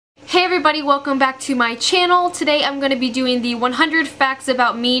Hey everybody, welcome back to my channel. Today I'm going to be doing the 100 facts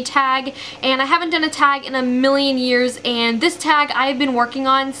about me tag, and I haven't done a tag in a million years, and this tag I've been working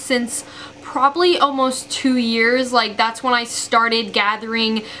on since probably almost 2 years. Like, that's when I started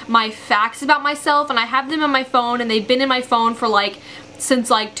gathering my facts about myself, and I have them on my phone, and they've been in my phone for since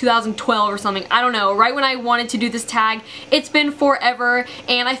 2012 or something. I don't know, right when I wanted to do this tag. It's been forever,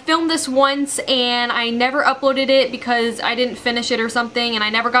 and I filmed this once and I never uploaded it because I didn't finish it or something, and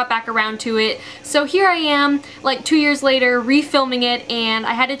I never got back around to it. So here I am, 2 years later, refilming it, and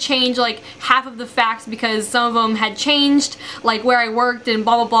I had to change half of the facts because some of them had changed, like where I worked and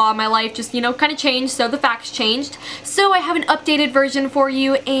blah blah blah. My life just, kind of changed, so the facts changed. So I have an updated version for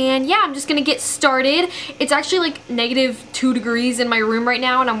you, and yeah, I'm just gonna get started. It's actually -2 degrees in my room right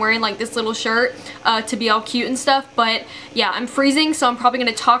now, and I'm wearing this little shirt to be all cute and stuff, but yeah, I'm freezing, so I'm probably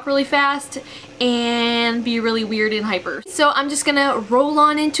gonna talk really fast and be really weird and hyper. So I'm just gonna roll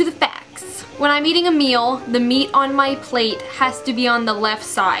on into the facts. When I'm eating a meal, the meat on my plate has to be on the left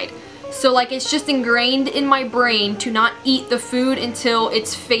side. So it's just ingrained in my brain to not eat the food until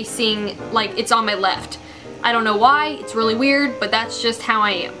it's facing, it's on my left. I don't know why, it's really weird, but that's just how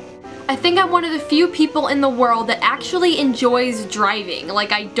I am. I think I'm one of the few people in the world that actually enjoys driving.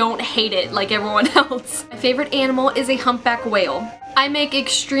 I don't hate it like everyone else. My favorite animal is a humpback whale. I make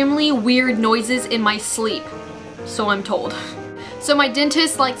extremely weird noises in my sleep, so I'm told. So my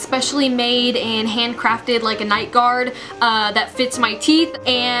dentist specially made and handcrafted a night guard that fits my teeth,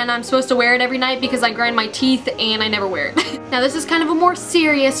 and I'm supposed to wear it every night because I grind my teeth and I never wear it. Now this is kind of a more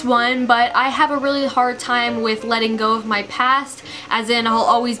serious one, but I have a really hard time with letting go of my past, as in I'll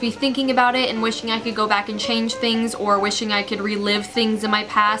always be thinking about it and wishing I could go back and change things, or wishing I could relive things in my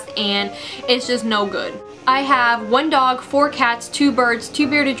past, and it's just no good. I have 1 dog, 4 cats, 2 birds, 2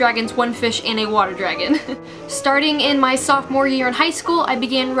 bearded dragons, 1 fish, and a water dragon. Starting in my sophomore year in high school, I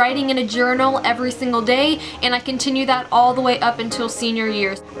began writing in a journal every single day, and I continue that all the way up until senior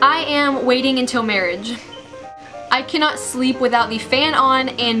year. I am waiting until marriage. I cannot sleep without the fan on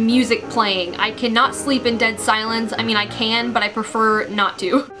and music playing. I cannot sleep in dead silence. I mean, I can, but I prefer not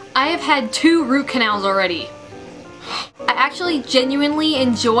to. I have had 2 root canals already. I actually genuinely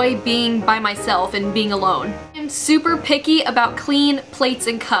enjoy being by myself and being alone. I'm super picky about clean plates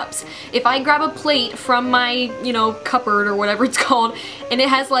and cups. If I grab a plate from my, cupboard or whatever it's called, and it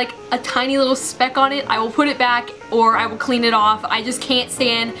has a tiny little speck on it, I will put it back or I will clean it off. I just can't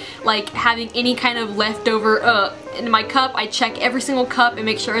stand having any kind of leftover in my cup. I check every single cup and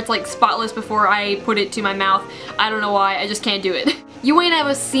make sure it's spotless before I put it to my mouth. I don't know why, I just can't do it. You ain't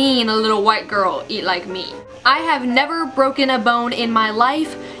ever seen a little white girl eat like me. I have never broken a bone in my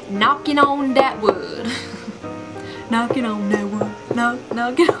life. Knocking on that wood. Knocking on that wood.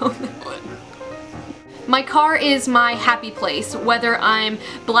 Knocking on that wood. My car is my happy place, whether I'm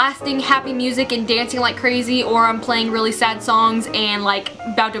blasting happy music and dancing like crazy, or I'm playing really sad songs and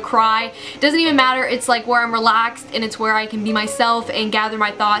about to cry. It doesn't even matter. It's where I'm relaxed, and it's where I can be myself and gather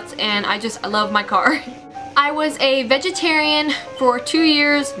my thoughts, and I love my car. I was a vegetarian for 2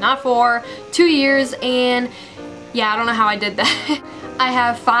 years, not 4, 2 years, and yeah, I don't know how I did that. I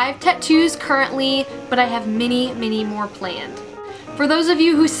have 5 tattoos currently, but I have many, many more planned. For those of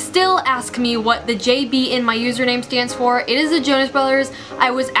you who still ask me what the JB in my username stands for, it is the Jonas Brothers.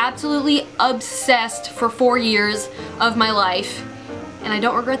 I was absolutely obsessed for 4 years of my life, and I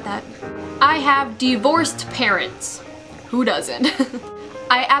don't regret that. I have divorced parents. Who doesn't?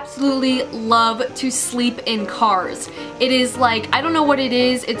 I absolutely love to sleep in cars. It is I don't know what it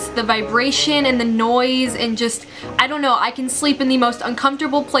is, it's the vibration and the noise and just, I don't know, I can sleep in the most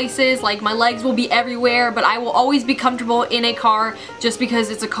uncomfortable places, my legs will be everywhere, but I will always be comfortable in a car just because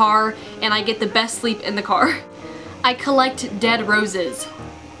it's a car, and I get the best sleep in the car. I collect dead roses,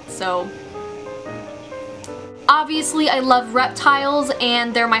 so obviously I love reptiles,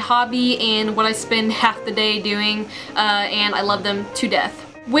 and they're my hobby and what I spend half the day doing, and I love them to death.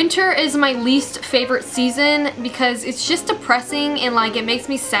 Winter is my least favorite season because it's just depressing, and it makes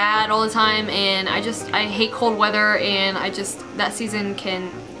me sad all the time, and I hate cold weather, and that season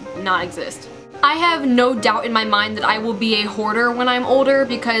can not exist. I have no doubt in my mind that I will be a hoarder when I'm older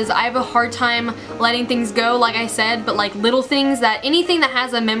because I have a hard time letting things go, like I said, but little things, anything that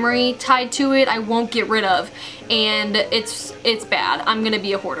has a memory tied to it, I won't get rid of, and it's bad. I'm gonna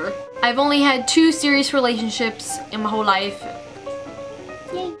be a hoarder. I've only had 2 serious relationships in my whole life.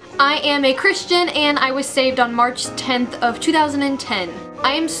 Yay. I am a Christian, and I was saved on March 10th of 2010.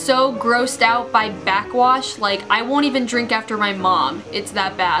 I am so grossed out by backwash, I won't even drink after my mom. It's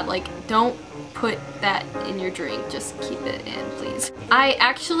that bad. Don't put that in your drink. Just keep it in, please. I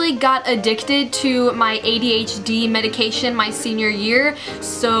actually got addicted to my ADHD medication my senior year,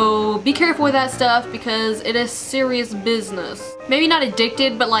 so be careful with that stuff because it is serious business. Maybe not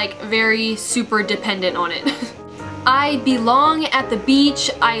addicted, but like very super dependent on it. I belong at the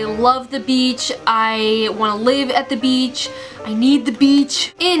beach. I love the beach. I want to live at the beach. I need the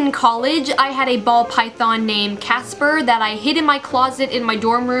beach. In college, I had a ball python named Casper that I hid in my closet in my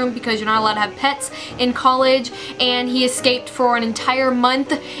dorm room because you're not allowed to have pets in college, and he escaped for an entire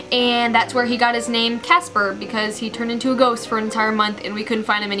month, and that's where he got his name Casper, because he turned into a ghost for an entire month and we couldn't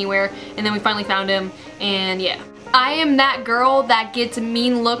find him anywhere, and then we finally found him, and yeah. I am that girl that gets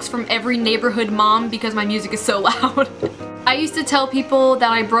mean looks from every neighborhood mom because my music is so loud. I used to tell people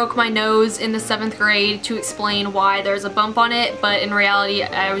that I broke my nose in the 7th grade to explain why there's a bump on it, but in reality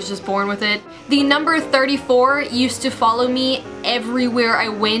I was just born with it. The number 34 used to follow me everywhere I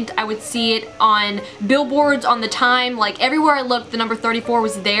went. I would see it on billboards, on the time, like everywhere I looked the number 34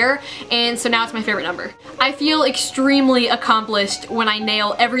 was there, and so now it's my favorite number. I feel extremely accomplished when I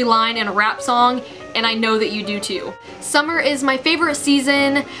nail every line in a rap song, and I know that you do too. Summer is my favorite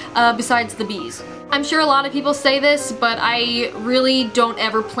season besides the bees. I'm sure a lot of people say this, but I really don't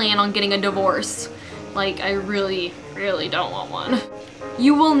ever plan on getting a divorce. Like, I really, really don't want one.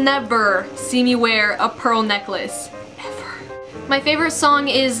 You will never see me wear a pearl necklace. Ever. My favorite song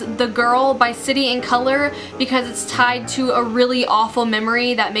is The Girl by City and Color because it's tied to a really awful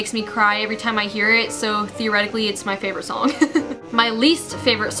memory that makes me cry every time I hear it, so theoretically it's my favorite song. My least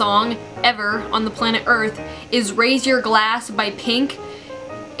favorite song ever on the planet Earth is Raise Your Glass by Pink.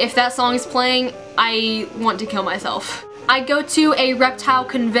 If that song is playing, I want to kill myself. I go to a reptile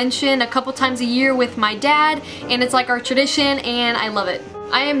convention a couple times a year with my dad, and it's like our tradition, and I love it.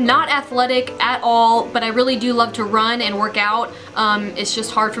 I am not athletic at all, but I really do love to run and work out. It's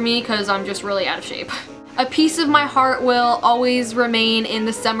just hard for me because I'm just really out of shape. A piece of my heart will always remain in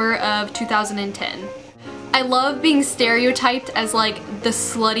the summer of 2010. I love being stereotyped as like the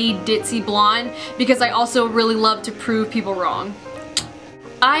slutty ditzy blonde because I also really love to prove people wrong.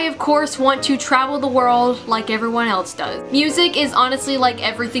 I of course want to travel the world like everyone else does. Music is honestly like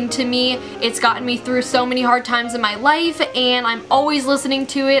everything to me. It's gotten me through so many hard times in my life, and I'm always listening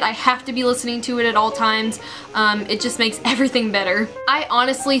to it. I have to be listening to it at all times. It just makes everything better. I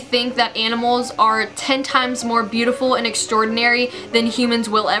honestly think that animals are 10 times more beautiful and extraordinary than humans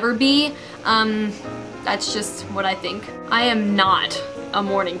will ever be. That's just what I think. I am not a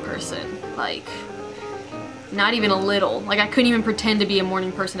morning person. Like, not even a little. Like, I couldn't even pretend to be a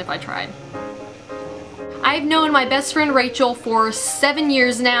morning person if I tried. I've known my best friend Rachel for 7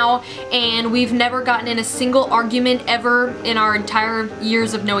 years now, and we've never gotten in a single argument ever in our entire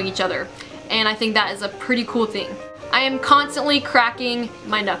years of knowing each other. And I think that is a pretty cool thing. I am constantly cracking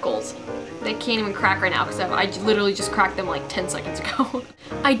my knuckles. They can't even crack right now because I literally just cracked them like 10 seconds ago.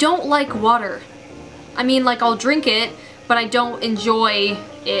 I don't like water. I mean, like, I'll drink it, but I don't enjoy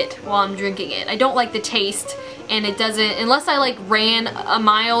it while I'm drinking it. I don't like the taste, and it doesn't, unless I like ran a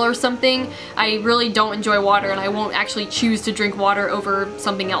mile or something, I really don't enjoy water, and I won't actually choose to drink water over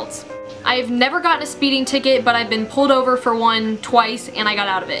something else. I've never gotten a speeding ticket, but I've been pulled over for one twice, and I got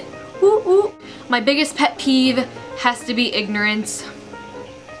out of it. Ooh, ooh. My biggest pet peeve has to be ignorance.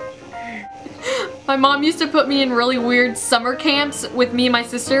 My mom used to put me in really weird summer camps with me and my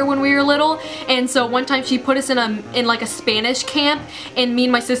sister when we were little, and so one time she put us in like a Spanish camp, and me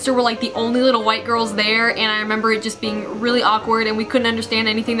and my sister were like the only little white girls there, and I remember it just being really awkward and we couldn't understand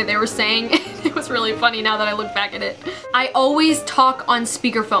anything that they were saying. It was really funny now that I look back at it. I always talk on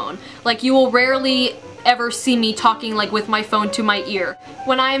speakerphone. Like, you will rarely ever see me talking like with my phone to my ear.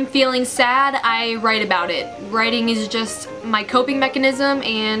 When I am feeling sad, I write about it. Writing is just my coping mechanism,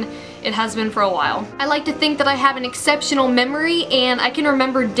 and it has been for a while. I like to think that I have an exceptional memory and I can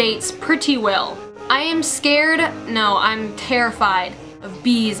remember dates pretty well. I am scared, no, I'm terrified of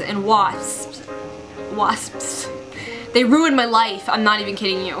bees and wasps. Wasps. They ruined my life, I'm not even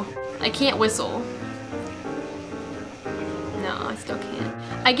kidding you. I can't whistle. No, I still can't.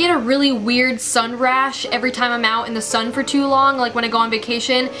 I get a really weird sun rash every time I'm out in the sun for too long, like when I go on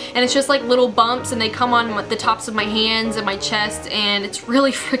vacation, and it's just like little bumps and they come on the tops of my hands and my chest, and it's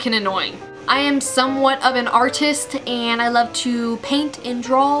really freaking annoying. I am somewhat of an artist, and I love to paint and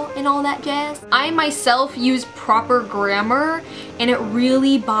draw and all that jazz. I myself use proper grammar, and it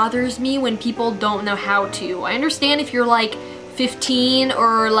really bothers me when people don't know how to. I understand if you're like 15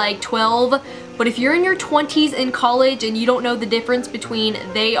 or like 12, but if you're in your 20s in college and you don't know the difference between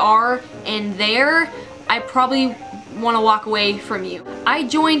they are and their, I probably want to walk away from you. I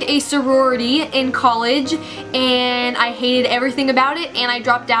joined a sorority in college and I hated everything about it, and I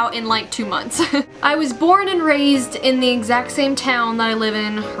dropped out in like 2 months. I was born and raised in the exact same town that I live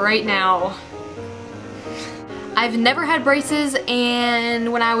in right now. I've never had braces,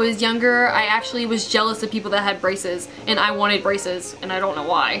 and when I was younger I actually was jealous of people that had braces, and I wanted braces and I don't know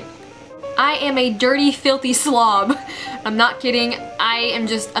why. I am a dirty, filthy slob. I'm not kidding. I am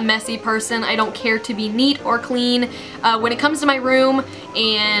just a messy person. I don't care to be neat or clean when it comes to my room,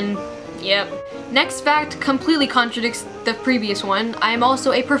 and yep. Next fact completely contradicts the previous one. I am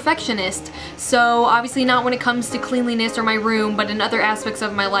also a perfectionist. So obviously not when it comes to cleanliness or my room, but in other aspects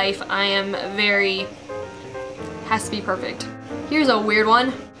of my life I am very... has to be perfect. Here's a weird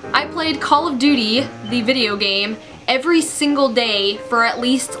one. I played Call of Duty, the video game, every single day for at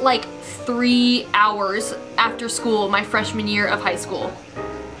least like 3 hours after school my freshman year of high school.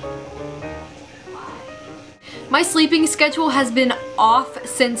 My sleeping schedule has been off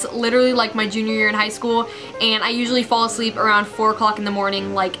since literally like my junior year in high school, and I usually fall asleep around 4 o'clock in the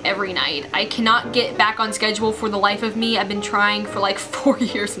morning like every night. I cannot get back on schedule for the life of me. I've been trying for like 4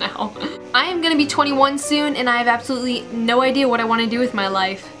 years now. I am gonna be 21 soon, and I have absolutely no idea what I want to do with my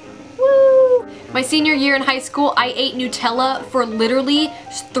life. Woo! My senior year in high school, I ate Nutella for literally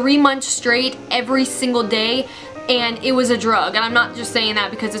 3 months straight every single day. And it was a drug, and I'm not just saying that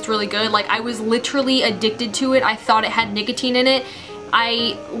because it's really good. Like, I was literally addicted to it. I thought it had nicotine in it.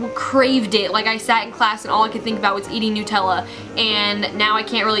 I craved it. Like, I sat in class and all I could think about was eating Nutella, and now I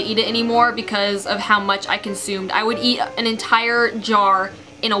can't really eat it anymore because of how much I consumed. I would eat an entire jar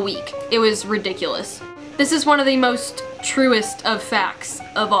in a week. It was ridiculous. This is one of the most truest of facts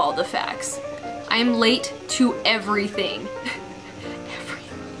of all the facts. I am late to everything.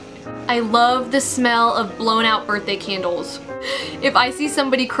 I love the smell of blown out birthday candles. If I see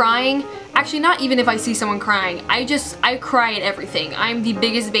somebody crying, actually not even if I see someone crying, I cry at everything. I'm the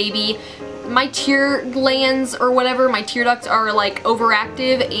biggest baby. My tear glands or whatever, my tear ducts are like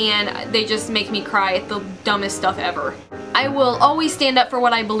overactive, and they just make me cry at the dumbest stuff ever. I will always stand up for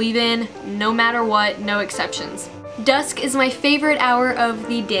what I believe in, no matter what, no exceptions. Dusk is my favorite hour of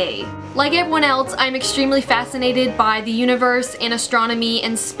the day. Like everyone else, I'm extremely fascinated by the universe and astronomy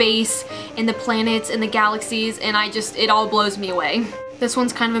and space and the planets and the galaxies, and it all blows me away. This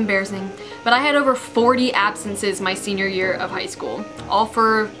one's kind of embarrassing, but I had over 40 absences my senior year of high school, all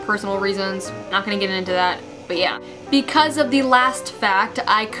for personal reasons. Not gonna get into that, but yeah. Because of the last fact,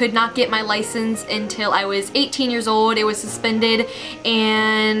 I could not get my license until I was 18 years old. It was suspended,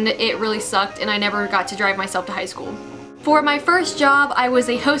 and it really sucked, and I never got to drive myself to high school. For my first job, I was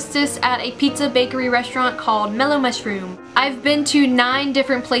a hostess at a pizza bakery restaurant called Mellow Mushroom. I've been to 9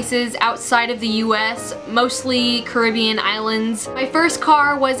 different places outside of the US, mostly Caribbean islands. My first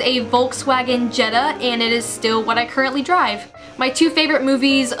car was a Volkswagen Jetta, and it is still what I currently drive. My 2 favorite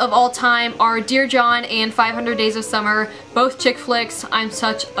movies of all time are Dear John and 500 Days of Summer, both chick flicks. I'm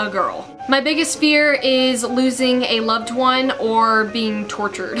such a girl. My biggest fear is losing a loved one or being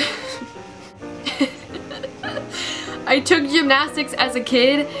tortured. I took gymnastics as a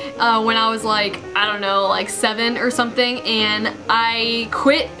kid when I was like, I don't know, like 7 or something, and I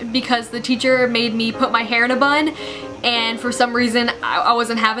quit because the teacher made me put my hair in a bun, and for some reason I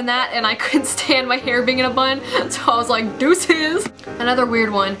wasn't having that, and I couldn't stand my hair being in a bun, so I was like, deuces. Another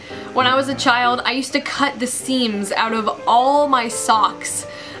weird one. When I was a child, I used to cut the seams out of all my socks.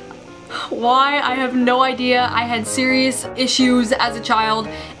 Why? I have no idea. I had serious issues as a child,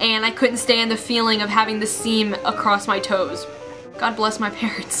 and I couldn't stand the feeling of having the seam across my toes. God bless my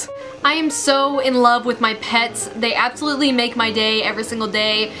parents. I am so in love with my pets. They absolutely make my day every single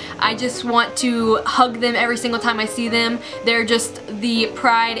day. I just want to hug them every single time I see them. They're just the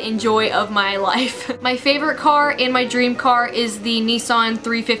pride and joy of my life. My favorite car and my dream car is the Nissan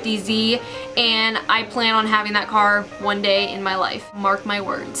 350Z, and I plan on having that car one day in my life. Mark my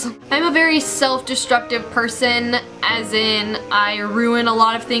words. I'm a very self-destructive person, as in I ruin a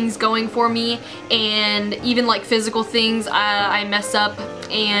lot of things going for me, and even like physical things I mess up,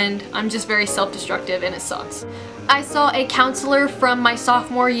 and I'm just very self-destructive, and it sucks. I saw a counselor from my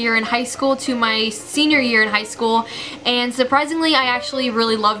sophomore year in high school to my senior year in high school, and surprisingly I actually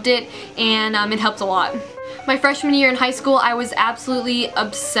really loved it, and it helped a lot. My freshman year in high school, I was absolutely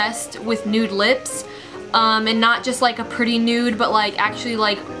obsessed with nude lips, and not just like a pretty nude, but like actually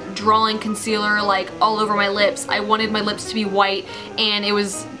like drawing concealer like all over my lips. I wanted my lips to be white, and it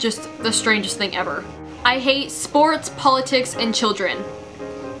was just the strangest thing ever. I hate sports, politics, and children.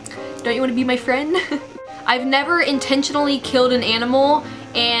 Don't you want to be my friend? I've never intentionally killed an animal,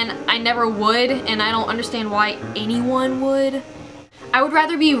 and I never would, and I don't understand why anyone would. I would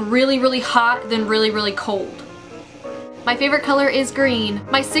rather be really, really hot than really, really cold. My favorite color is green.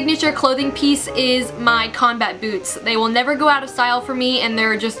 My signature clothing piece is my combat boots. They will never go out of style for me and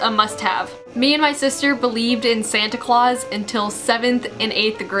they're just a must-have. Me and my sister believed in Santa Claus until 7th and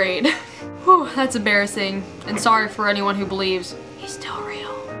 8th grade. Whew, that's embarrassing. And sorry for anyone who believes. He's still real.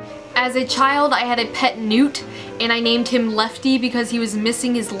 As a child, I had a pet newt and I named him Lefty because he was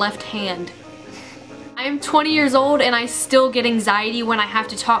missing his left hand. I am 20 years old and I still get anxiety when I have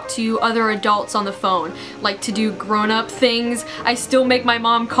to talk to other adults on the phone. Like to do grown-up things. I still make my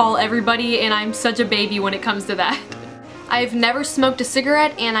mom call everybody and I'm such a baby when it comes to that. I've never smoked a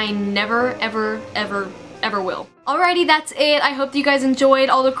cigarette and I never ever will. Alrighty, that's it. I hope that you guys enjoyed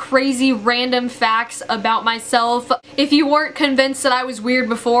all the crazy random facts about myself. If you weren't convinced that I was weird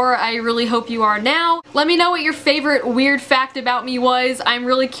before, I really hope you are now. Let me know what your favorite weird fact about me was. I'm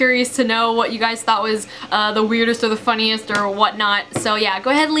really curious to know what you guys thought was the weirdest or the funniest or whatnot. So yeah,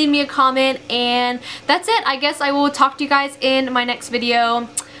 go ahead and leave me a comment, and that's it. I guess I will talk to you guys in my next video.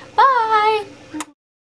 Bye!